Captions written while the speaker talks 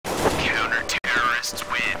Terrorists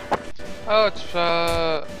win. Oh,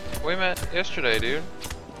 it's we met yesterday, dude.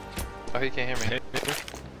 Oh, he can't hear me.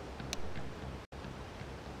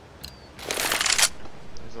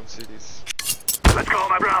 He's on CDs. Let's go,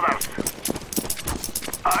 my brothers.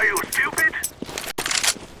 Are you stupid?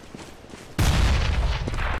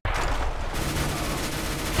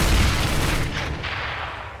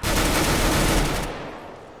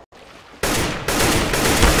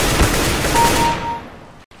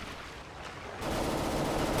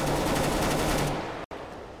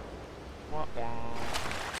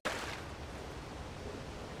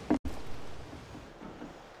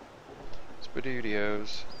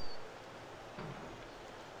 Spadudios.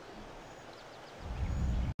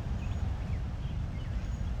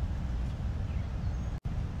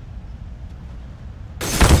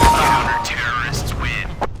 Terrorists win.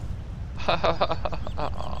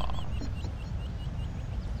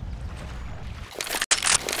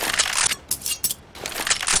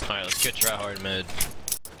 Alright, let's get try hard mid.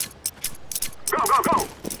 Go, go, go!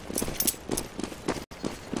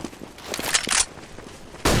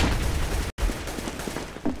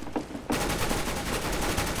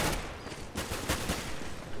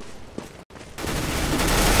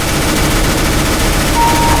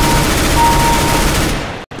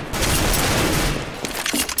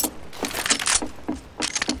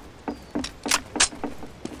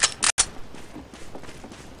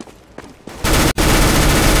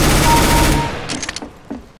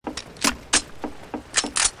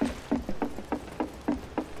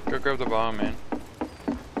 Go grab the bomb, man.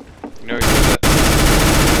 You know you did that.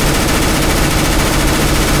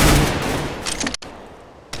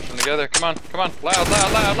 Push them together. Come on, come on. Loud,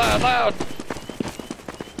 loud, loud, loud, loud.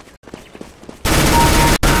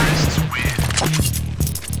 Terrorists win.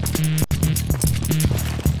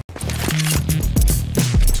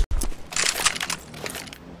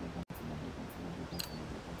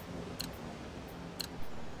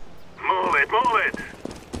 Move it, move it!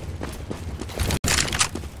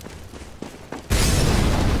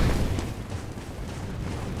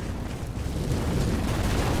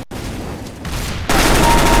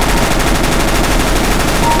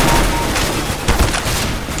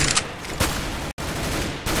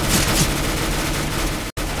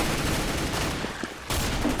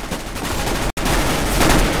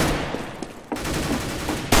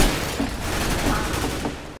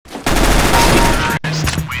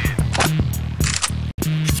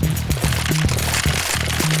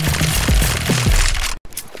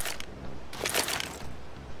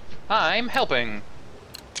 I'm helping.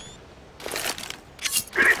 It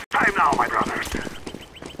is time now, my brothers.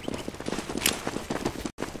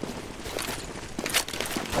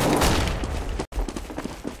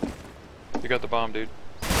 You got the bomb, dude.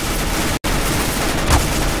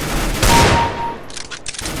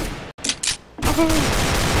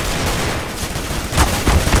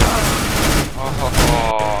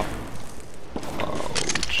 Oh.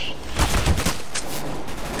 Ouch.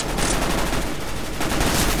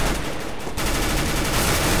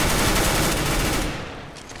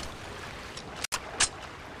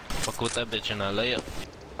 Fuck with that bitch and I lay up.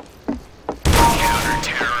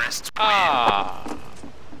 Counter-terrorists win. Ah.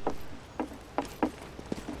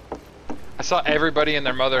 I saw everybody and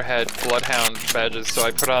their mother had Bloodhound badges, so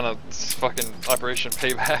I put on a fucking Operation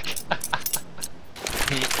Payback.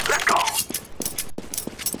 Let's go!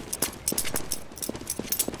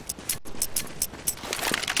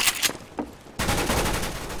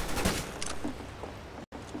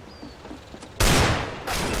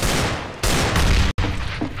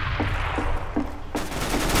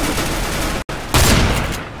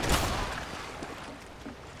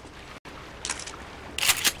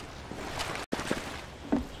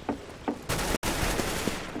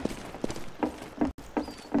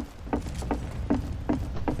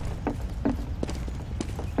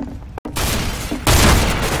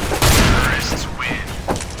 Terrorists win.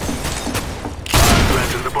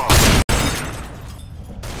 Planting the bomb.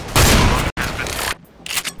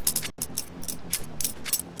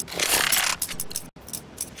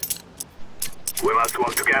 We must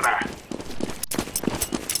work together.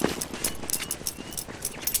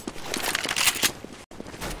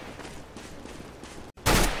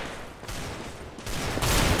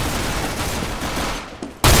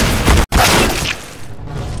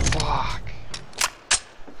 Fuck.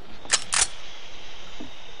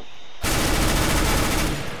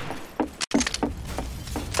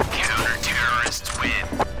 Counter-terrorists win.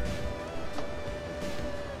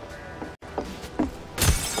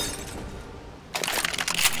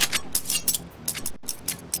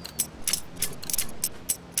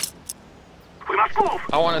 We must move!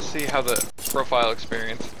 I want to see how the profile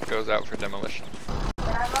experience goes out for Demolition.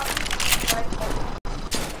 The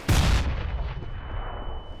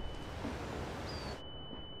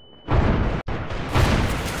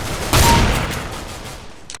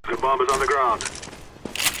bomb is on the ground.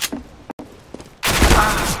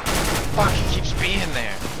 Fuck, he keeps being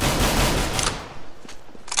there.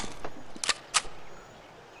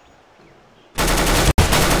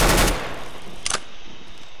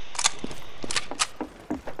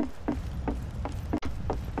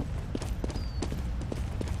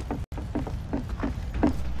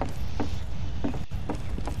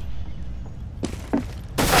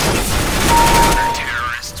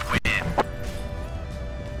 Terrorists win.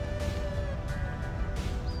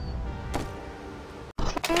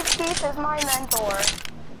 Keith is my mentor.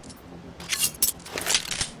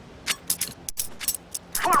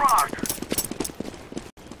 Forward!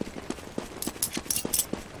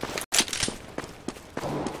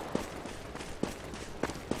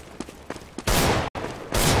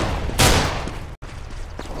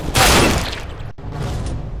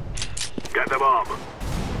 Get the bomb.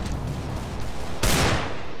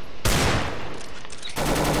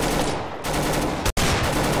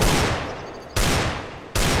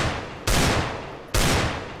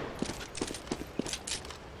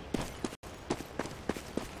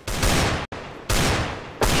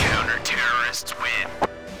 Counter-terrorists win.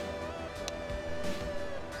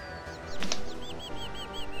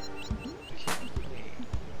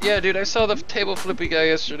 Yeah, dude, I saw the table flippy guy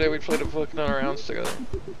yesterday. We played a fucking ton of rounds together.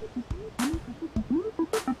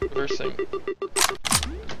 First thing.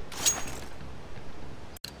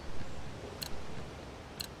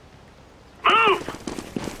 Move!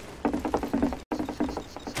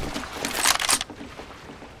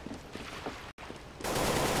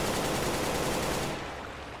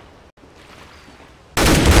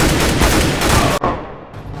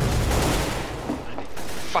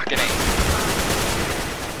 Fucking A.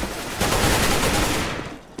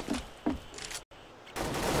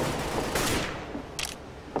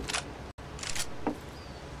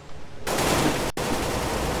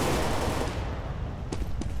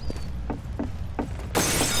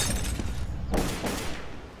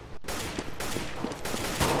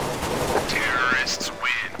 Terrorists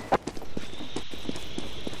win.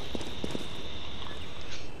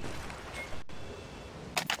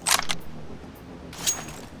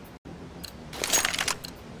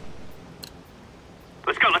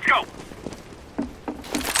 Let's go, let's go!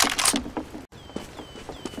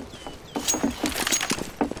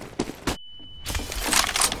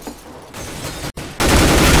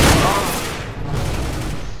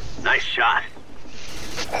 Nice shot.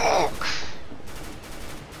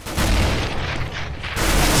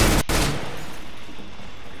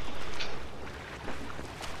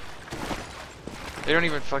 They don't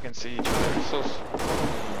even fucking see each other. It's so.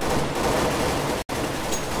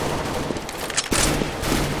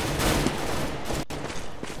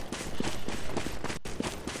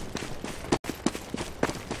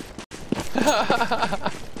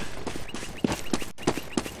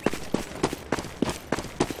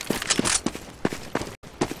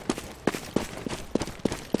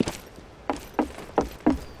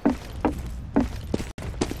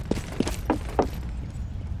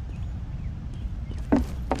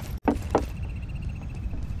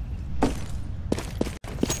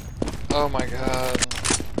 Oh my god.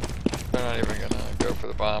 They're not even gonna go for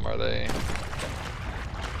the bomb, are they?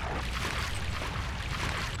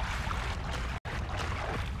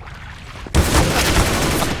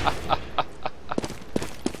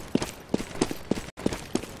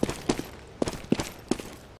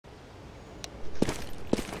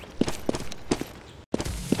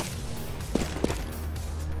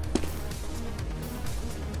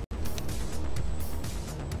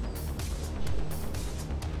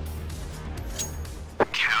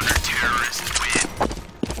 Counter-terrorists win.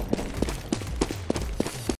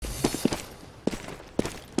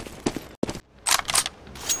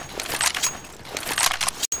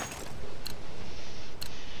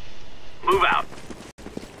 Move out.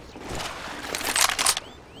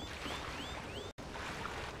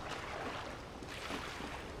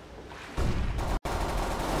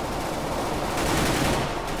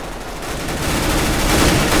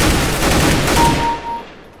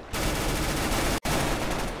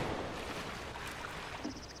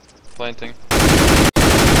 Planting.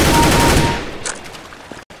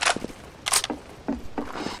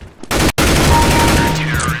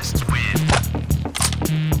 Terrorists win.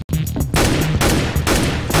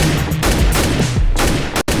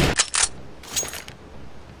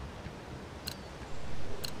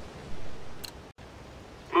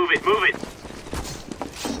 Move it, move it.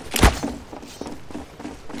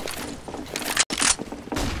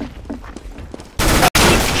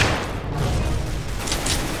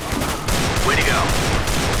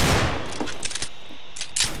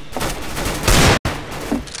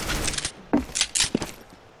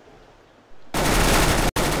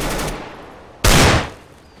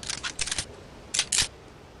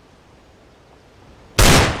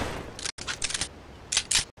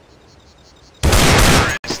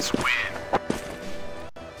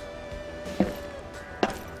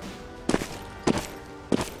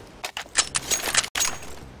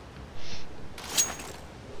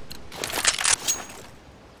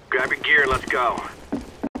 go.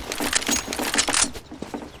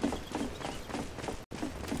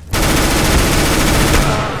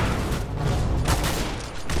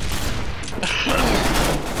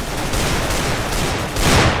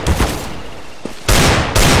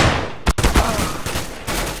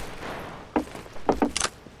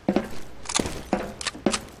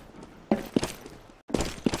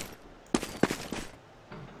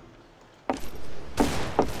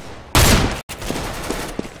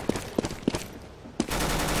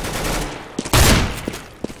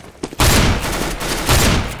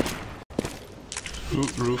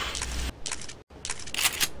 Roof.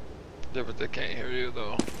 Yeah, but they can't hear you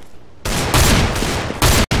though.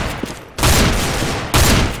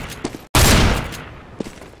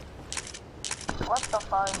 What the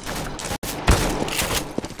fuck?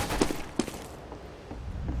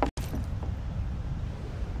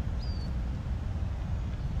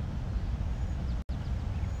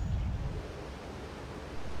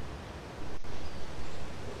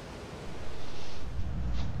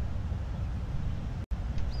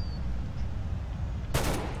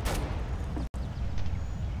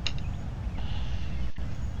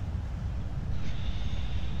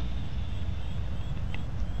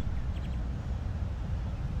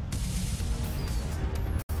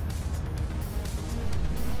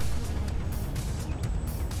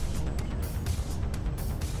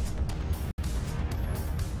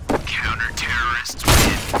 Counter-terrorists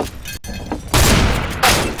win.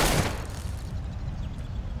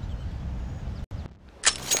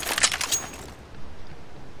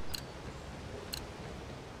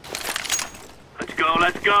 Let's go,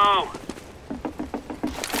 let's go!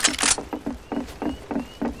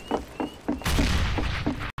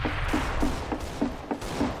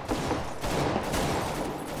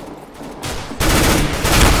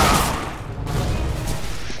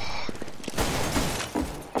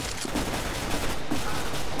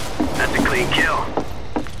 That's a clean kill.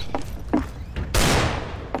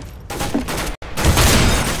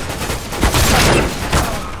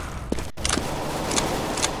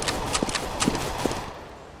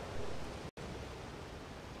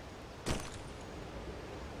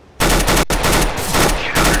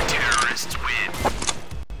 Counter-terrorists win.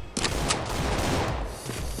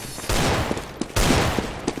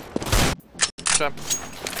 Jump.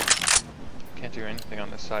 Can't do anything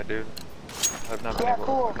on this side, dude. I've not been Yeah, able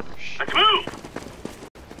cool. to. Let's move!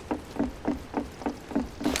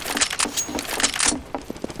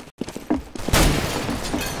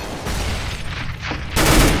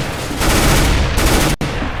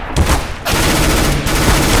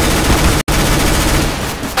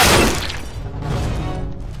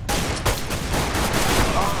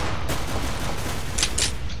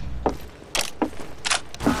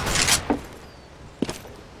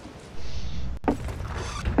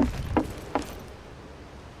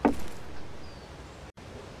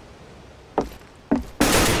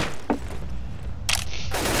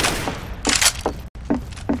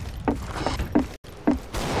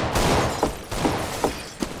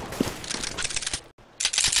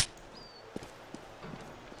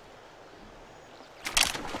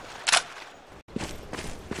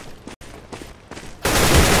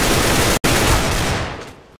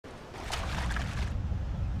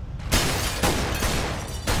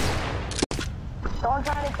 Don't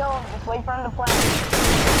try to kill him. Just wait for him to plant.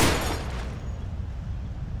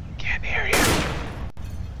 Can't hear you.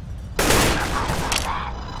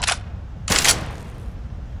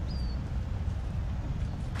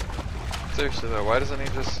 Seriously though, why doesn't he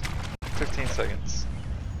just 15 seconds?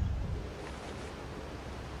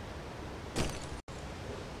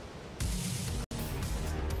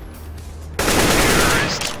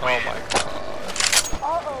 Terrorists Oh win. my god.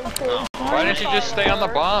 Uh-oh, kid. Why didn't you just stay on the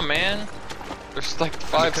bomb, man? There's like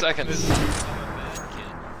 5 seconds.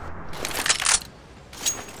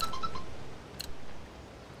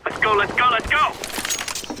 Let's go, let's go, let's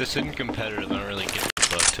go! This isn't competitive, I don't really give a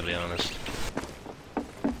fuck, to be honest.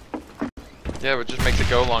 Yeah, but just makes it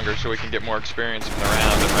go longer so we can get more experience in the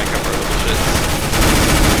round and rank up our little shit.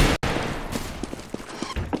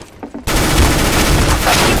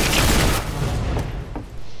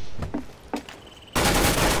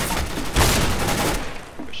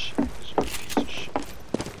 Piece of shit.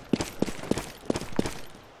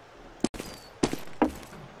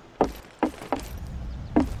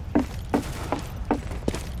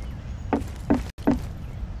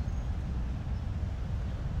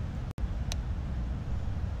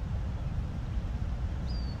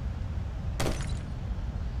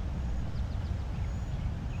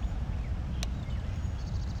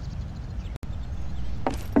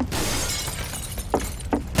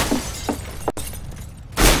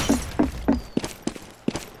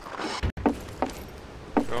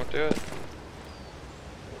 Do it.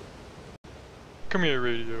 Come here,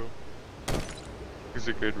 radio. It's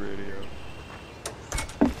a good radio.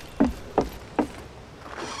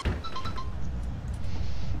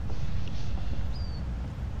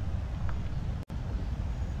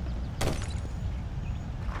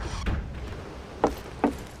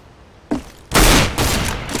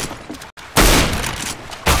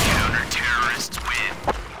 Counter-terrorists win.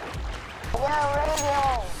 Yeah,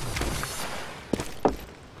 radio.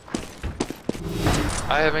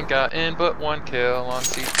 I haven't gotten but one kill on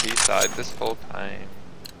CT side this whole time.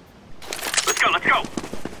 Let's go, let's go!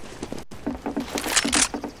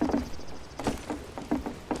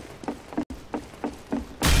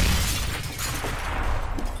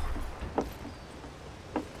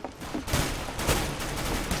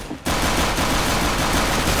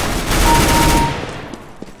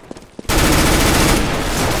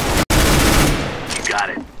 You got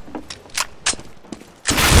it.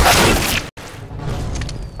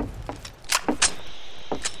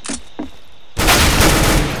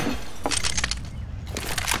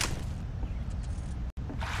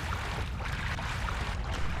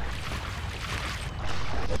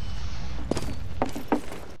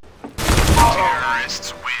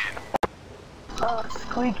 Terrorists win. Oh,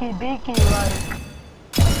 squeaky beaky like.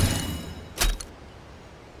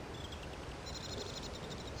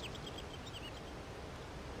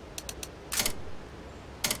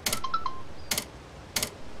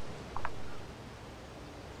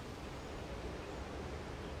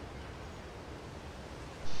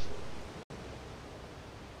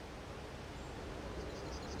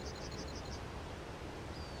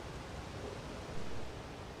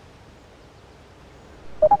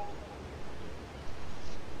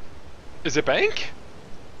 Is it bank?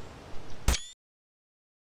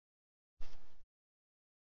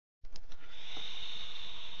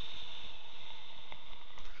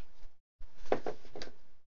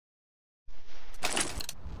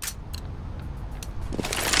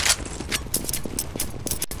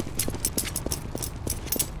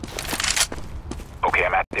 Okay,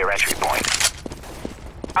 I'm at their entry point.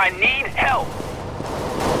 I need help!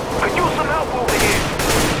 Could use some help over here!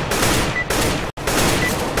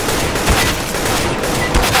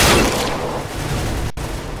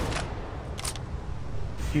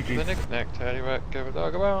 The knick-knack, taddywhack, give a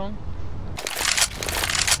dog a bone.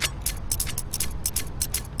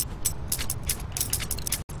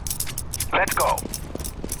 Let's go.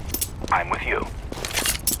 I'm with you.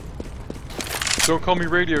 Don't call me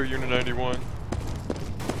Radio Unit 91.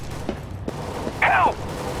 Help!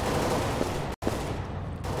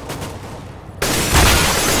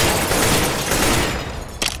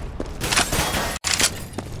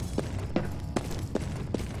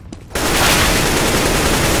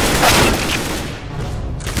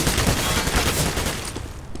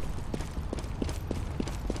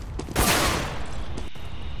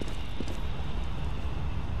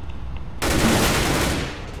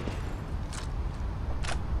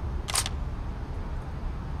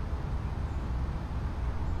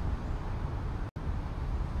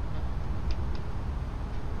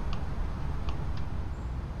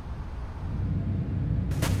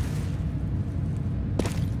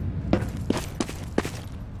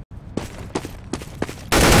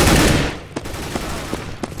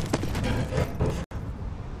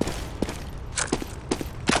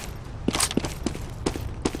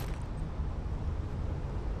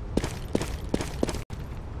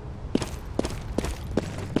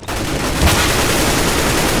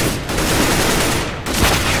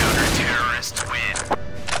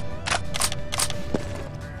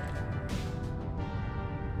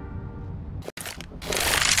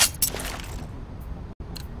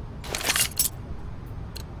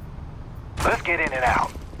 Let's get in and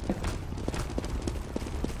out.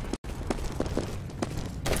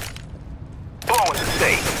 Blowing the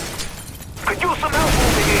safe. Could use some help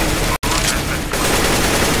over here.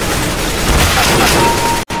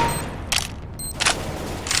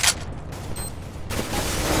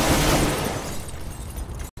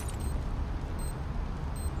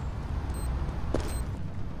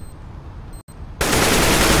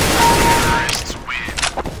 Terrorists win.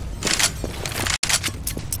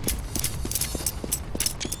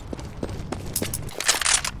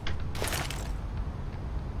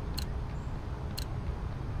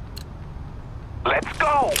 Let's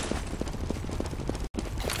go!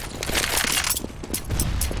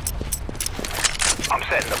 I'm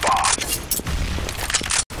setting the bomb.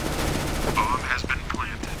 Bomb has been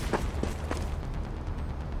planted.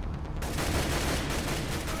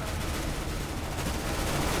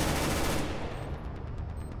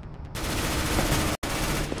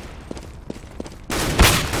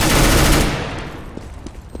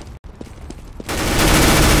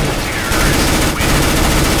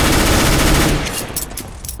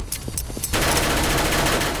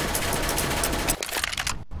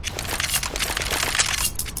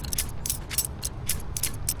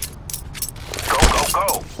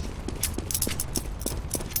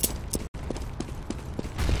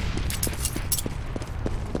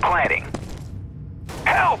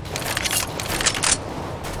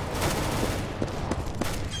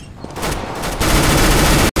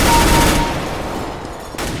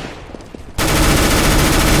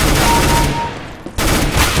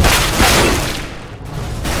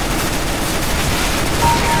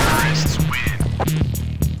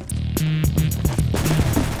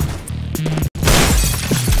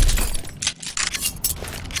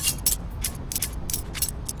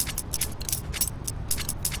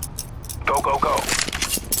 Go, go, go.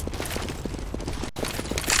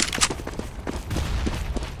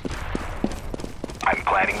 I'm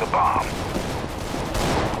planting the bomb.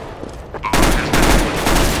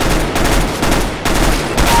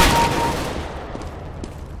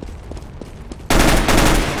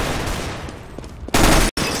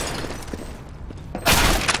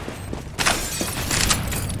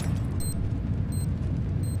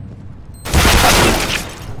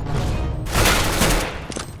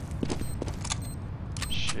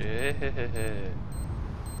 Shit.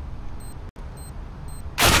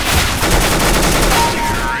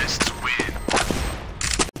 Terrorists win.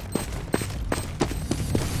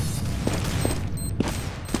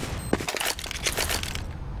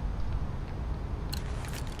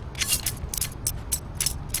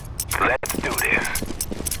 Let's do this.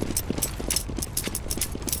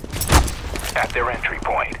 At their entry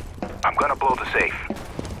point. I'm gonna blow the safe.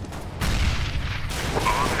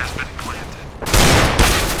 Bomb has been planted.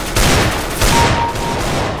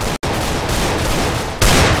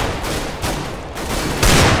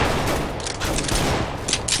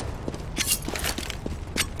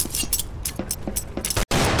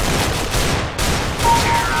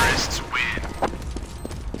 Terrorists win.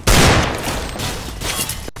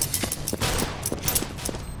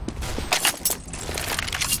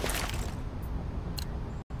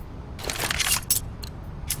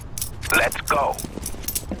 Let's go.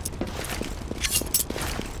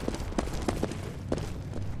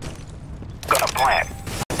 Gonna plant.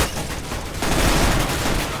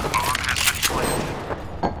 Bomb has been planted.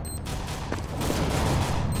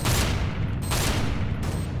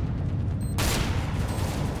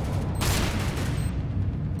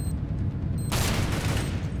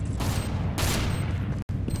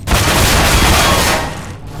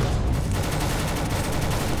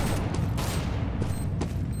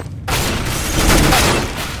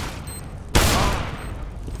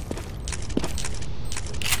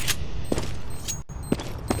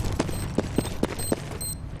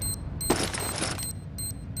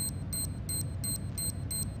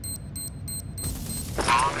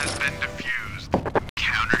 Bomb has been defused.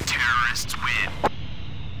 Counter-terrorists win.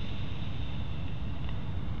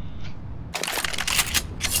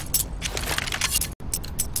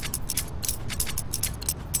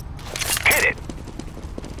 Hit it.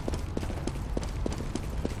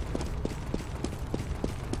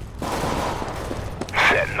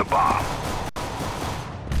 Setting the bomb.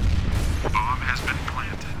 Bomb has been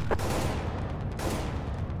planted.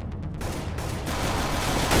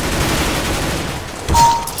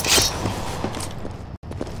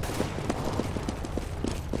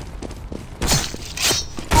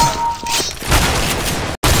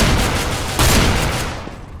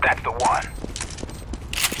 That's the one.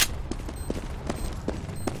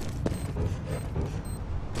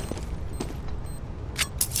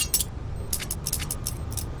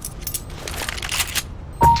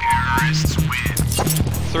 Terrorists win.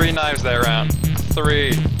 3 knives that round.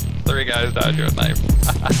 Three guys died to a knife.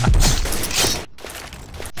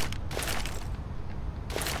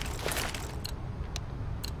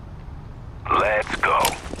 Let's go.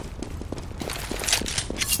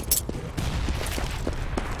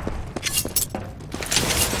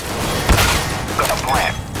 Gonna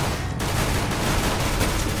plant.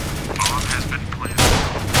 Bomb has been planted.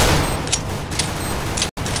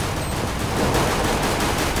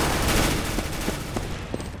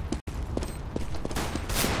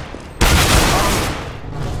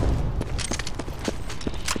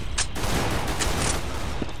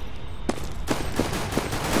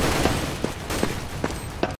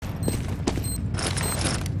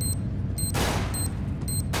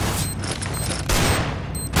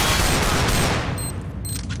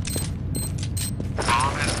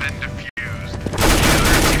 Bomb has been defused.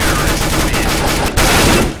 Counter-terrorists win.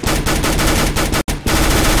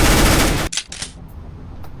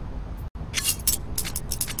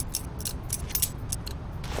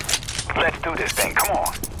 Let's do this thing. Come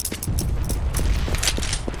on.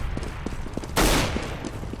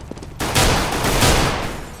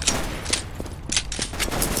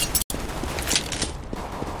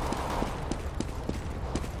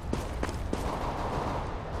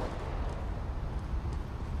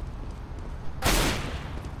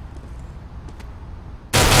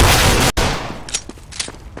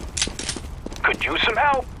 Could use some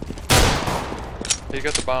help. You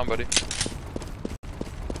got the bomb, buddy.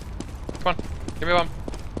 Come on, give me a bomb.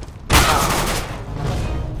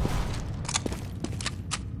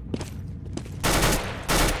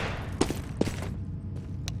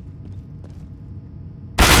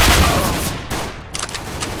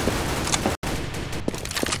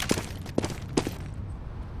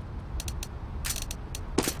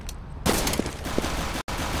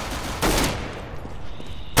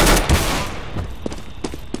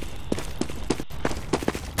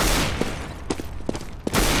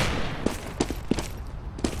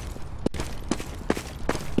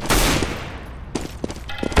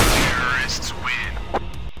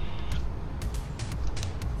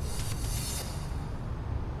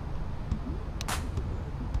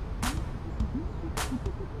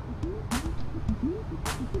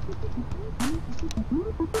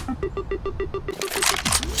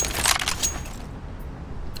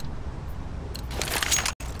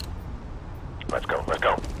 Let's go, let's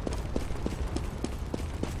go.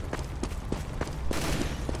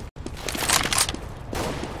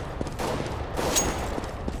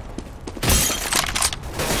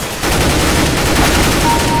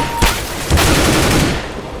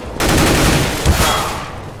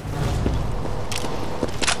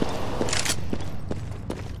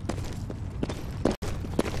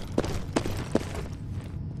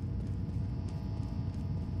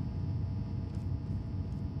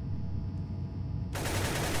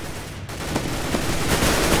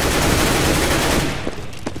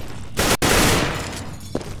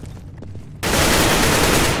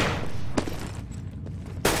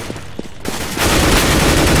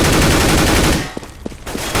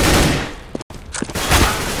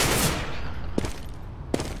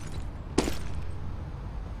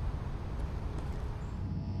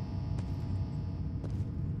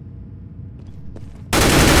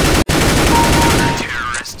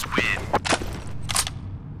 Terrorists win.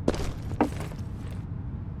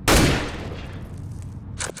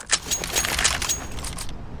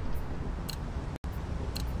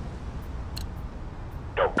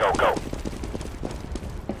 Go, go, go.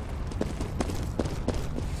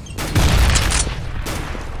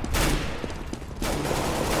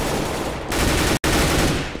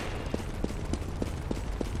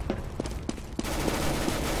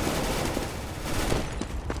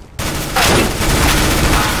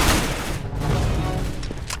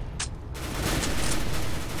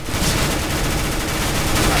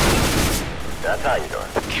 That's how you do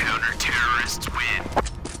it. Counter-terrorists win.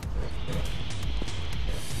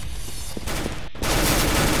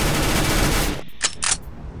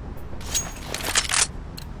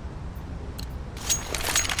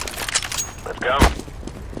 Let's go.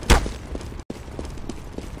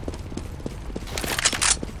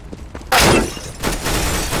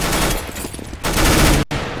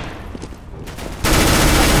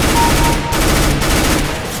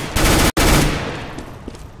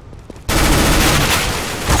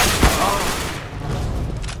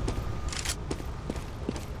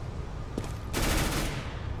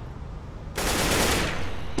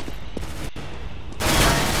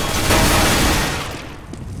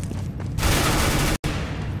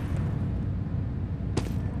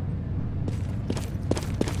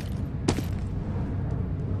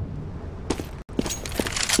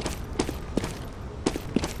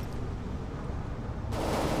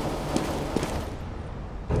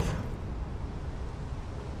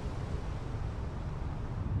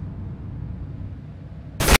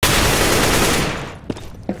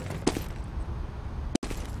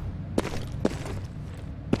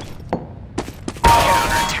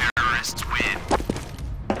 Counter-terrorists win.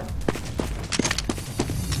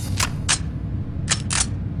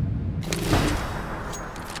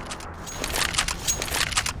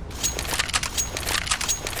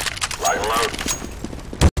 Lock and load.